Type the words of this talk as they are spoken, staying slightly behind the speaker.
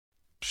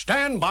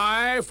Stand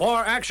by for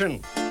action.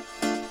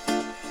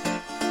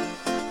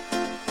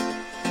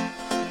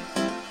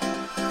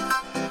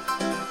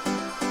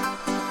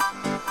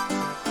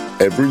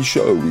 Every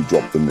show we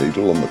drop the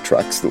needle on the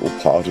tracks that were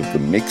part of the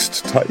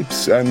mixed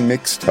tapes and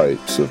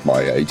mixtapes of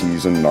my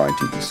 80s and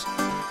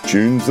 90s.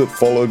 Tunes that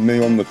followed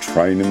me on the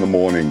train in the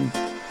morning,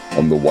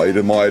 on the way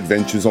to my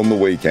adventures on the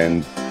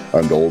weekend,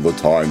 and all the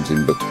times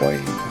in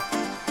between.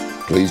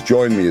 Please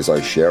join me as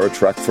I share a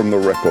track from the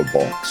record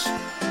box,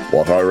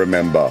 what I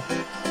remember,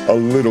 a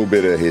little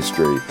bit of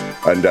history,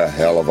 and a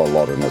hell of a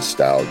lot of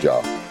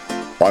nostalgia.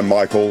 I'm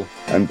Michael,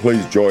 and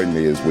please join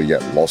me as we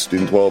get lost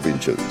in 12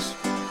 inches.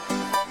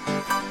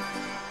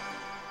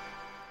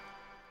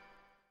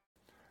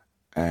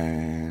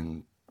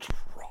 And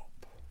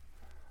drop.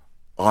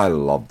 I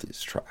love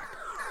this track.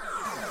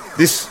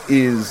 This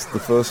is the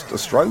first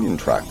Australian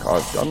track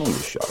I've done on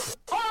this show.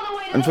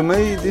 And for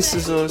me, this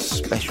is a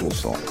special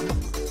song.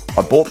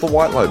 I bought the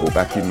white label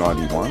back in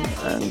 91,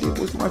 and it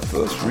was my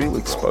first real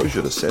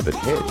exposure to Severed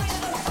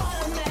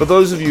Heads. For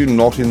those of you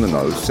not in the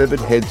know, Severed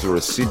Heads are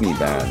a Sydney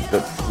band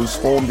that was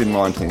formed in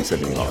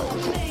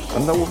 1979,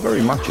 and they were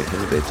very much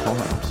ahead of their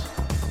times.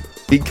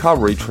 Big Car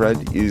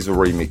Retread is a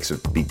remix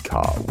of Big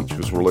Car, which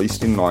was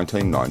released in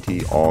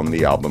 1990 on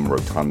the album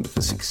Rotund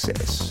for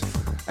Success,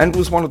 and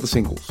was one of the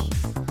singles.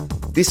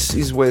 This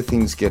is where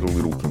things get a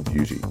little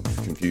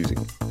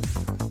confusing.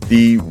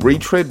 The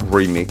Retread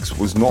remix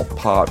was not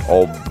part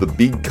of the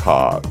Big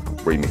Car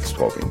remix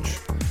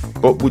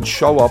 12-inch, but would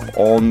show up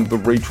on the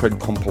Retread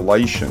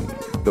compilation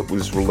that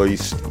was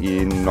released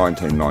in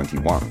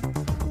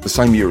 1991, the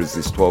same year as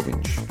this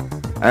 12-inch.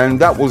 And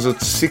that was a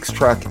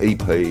 6-track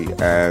EP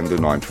and a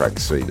 9-track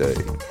CD.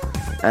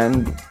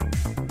 And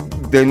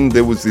then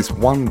there was this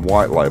one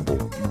white label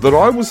that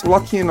I was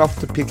lucky enough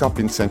to pick up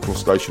in Central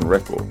Station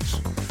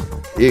Records.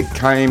 It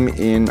came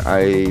in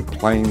a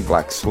plain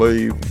black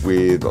sleeve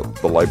with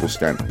the label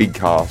stamp Big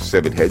Car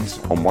Severed Heads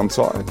on one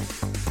side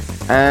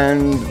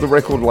and the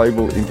record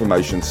label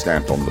information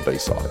stamped on the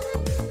B-side.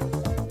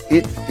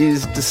 It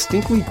is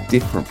distinctly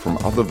different from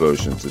other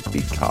versions of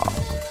Big Car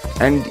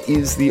and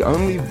is the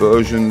only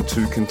version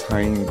to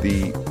contain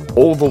the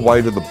All the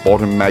Way to the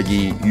Bottom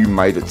Maggie You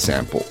Made It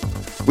sample,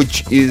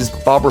 which is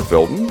Barbara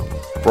Feldon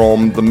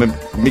from the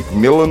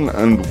Macmillan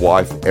and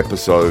Wife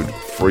episode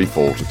Free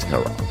Fall to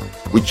Terror,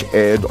 which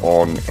aired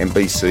on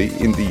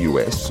NBC in the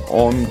US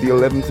on the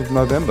 11th of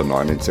November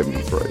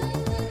 1973.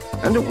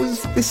 And it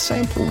was this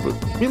sample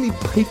that really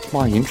piqued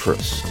my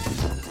interest.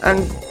 And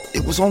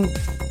it was on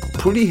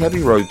pretty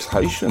heavy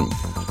rotation,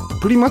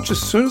 pretty much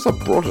as soon as I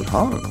brought it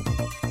home.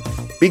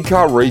 Big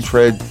Car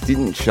Retread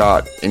didn't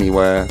chart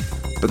anywhere,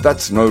 but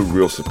that's no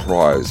real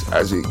surprise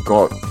as it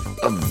got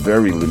a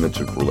very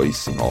limited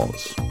release in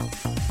Oz.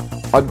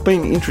 I'd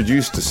been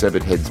introduced to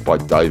Severed Heads by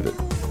David.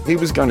 He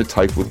was going to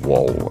tape with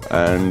Wall,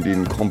 and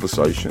in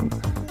conversation,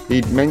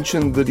 he'd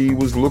mentioned that he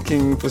was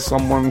looking for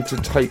someone to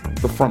take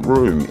the front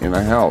room in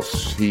a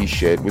house he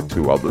shared with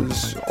 2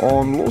 others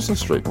on Lawson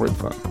Street,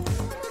 Redfern.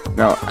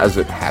 Now, as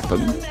it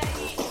happened,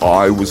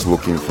 I was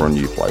looking for a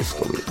new place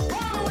to live.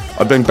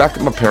 I'd been back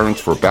at my parents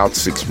for about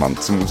 6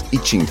 months and was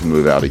itching to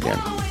move out again.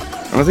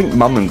 And I think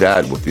Mum and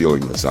Dad were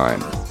feeling the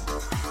same.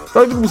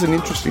 David was an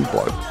interesting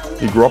bloke.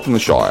 He grew up in the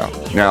Shire.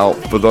 Now,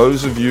 for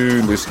those of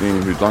you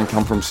listening who don't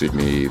come from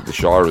Sydney, the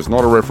Shire is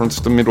not a reference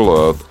to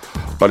Middle-earth,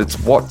 but it's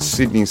what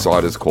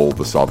Sydneysiders call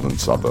the southern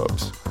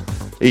suburbs.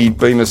 He'd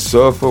been a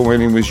surfer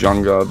when he was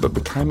younger, but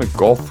became a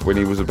goth when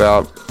he was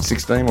about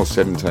 16 or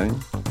 17.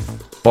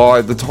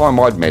 By the time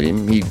I'd met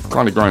him, he'd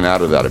kind of grown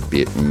out of that a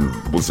bit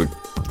and was a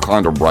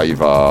kind of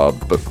raver,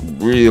 but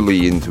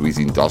really into his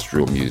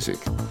industrial music.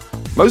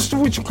 Most of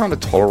which I kind of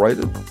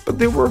tolerated, but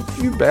there were a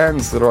few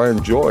bands that I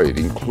enjoyed,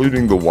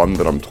 including the one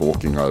that I'm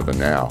talking over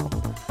now.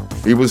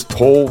 He was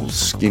tall,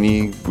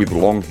 skinny, with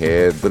long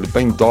hair that had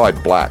been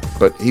dyed black,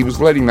 but he was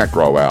letting that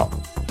grow out.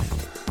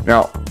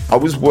 Now, I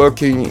was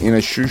working in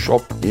a shoe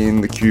shop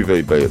in the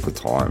QVB at the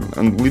time,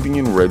 and living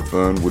in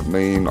Redfern would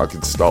mean I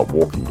could start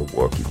walking to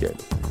work again.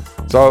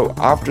 So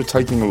after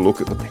taking a look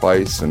at the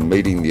place and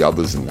meeting the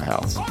others in the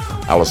house,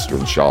 Alistair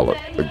and Charlotte,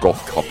 the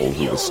goth couple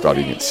who was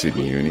studying at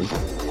Sydney Uni,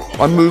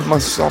 I moved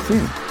myself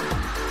in.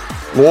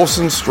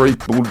 Lawson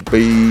Street would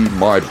be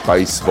my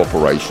base of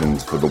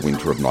operations for the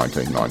winter of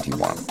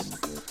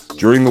 1991.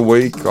 During the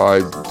week,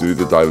 I'd do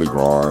the daily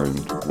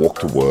grind, walk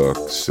to work,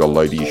 sell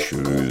ladies'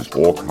 shoes,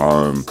 walk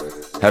home,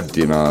 have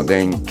dinner,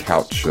 then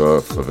couch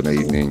surf of an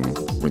evening,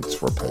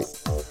 rinse, repeat.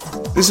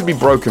 This would be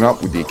broken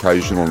up with the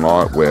occasional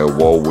night where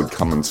Wall would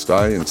come and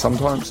stay, and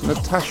sometimes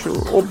Natasha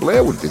or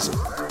Blair would visit.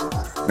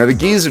 Now, the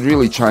gears had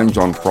really changed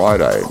on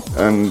Friday,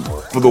 and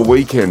for the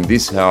weekend,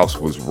 this house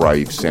was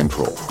rave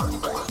central.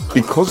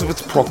 Because of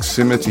its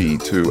proximity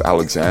to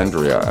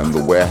Alexandria and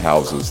the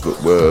warehouses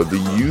that were the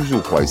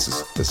usual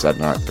places for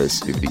Saturday night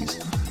festivities,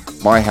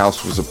 my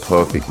house was a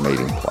perfect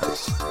meeting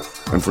place.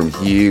 And from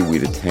here,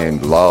 we'd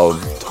attend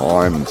Love,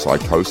 Time, and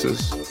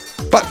Psychosis.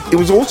 But it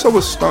was also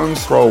a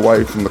stone's throw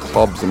away from the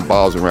clubs and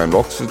bars around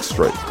Oxford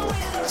Street,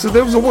 so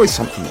there was always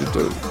something to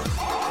do.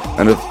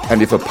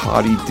 And if a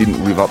party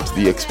didn't live up to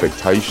the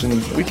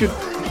expectations, we could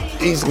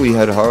easily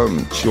head home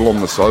and chill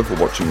on the sofa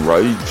watching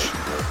Rage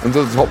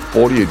until the top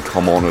 40 had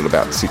come on at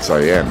about 6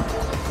 a.m.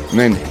 and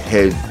then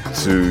head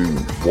to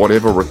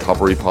whatever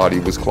recovery party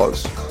was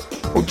close,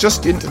 or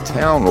just into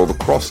town or the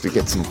Cross to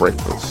get some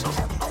breakfast.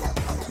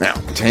 Now,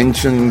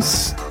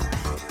 tensions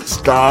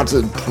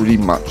started pretty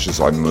much as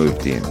I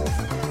moved in.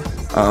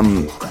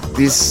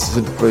 This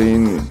had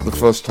been the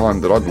first time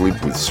that I'd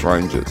lived with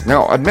strangers.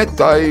 Now, I'd met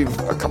Dave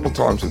a couple of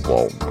times as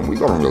well, and we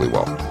got on really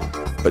well.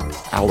 But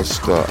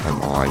Alistair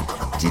and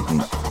I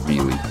didn't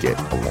really get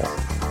along.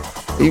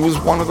 He was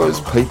one of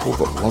those people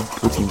that loved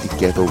putting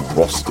together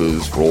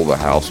rosters for all the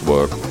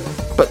housework,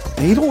 but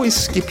he'd always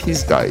skip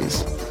his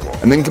days,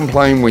 and then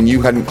complain when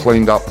you hadn't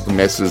cleaned up the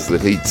messes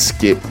that he'd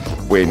skipped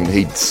when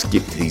he'd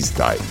skipped his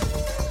day.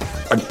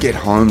 I'd get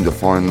home to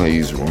find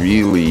these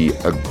really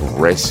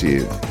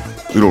aggressive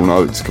little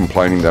notes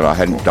complaining that I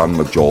hadn't done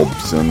my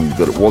jobs and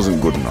that it wasn't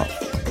good enough.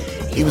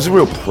 He was a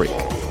real prick.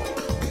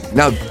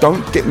 Now,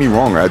 don't get me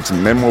wrong, I had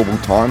some memorable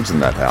times in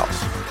that house.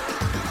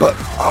 But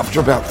after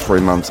about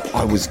 3 months,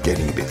 I was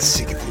getting a bit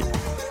sick of him.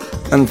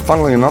 And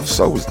funnily enough,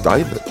 so was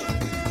David.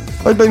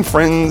 They'd been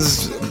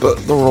friends, but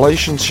the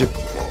relationship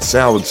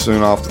soured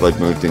soon after they'd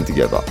moved in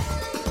together.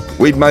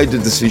 We'd made the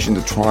decision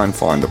to try and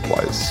find a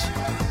place.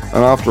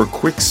 And after a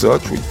quick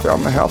search, we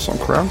found the house on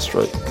Crown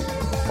Street.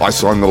 I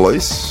signed the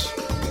lease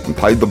and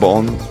paid the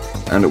bond,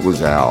 and it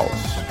was ours.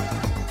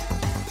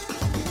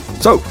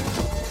 So,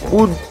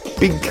 would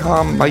Big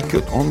Car make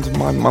it onto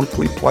my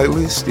monthly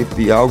playlist if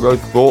the algo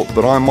thought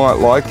that I might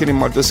like it in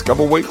my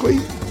Discover Weekly?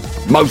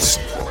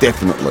 Most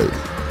definitely.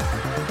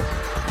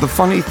 The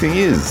funny thing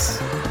is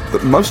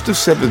that most of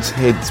Severed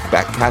Head's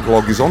back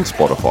catalogue is on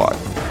Spotify,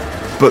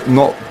 but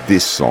not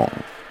this song.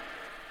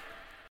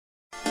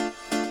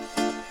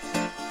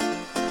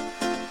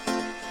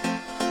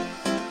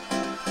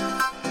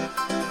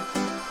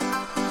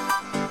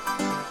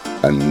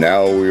 And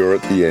now we are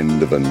at the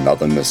end of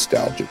another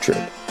nostalgia trip.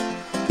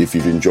 If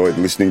you've enjoyed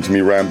listening to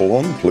me ramble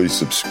on, please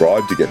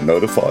subscribe to get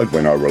notified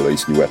when I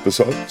release new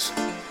episodes.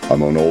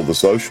 I'm on all the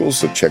socials,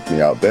 so check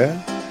me out there.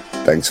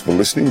 Thanks for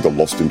listening to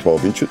Lost in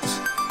 12 Inches.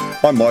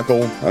 I'm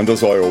Michael, and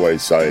as I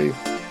always say,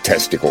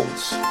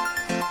 testicles.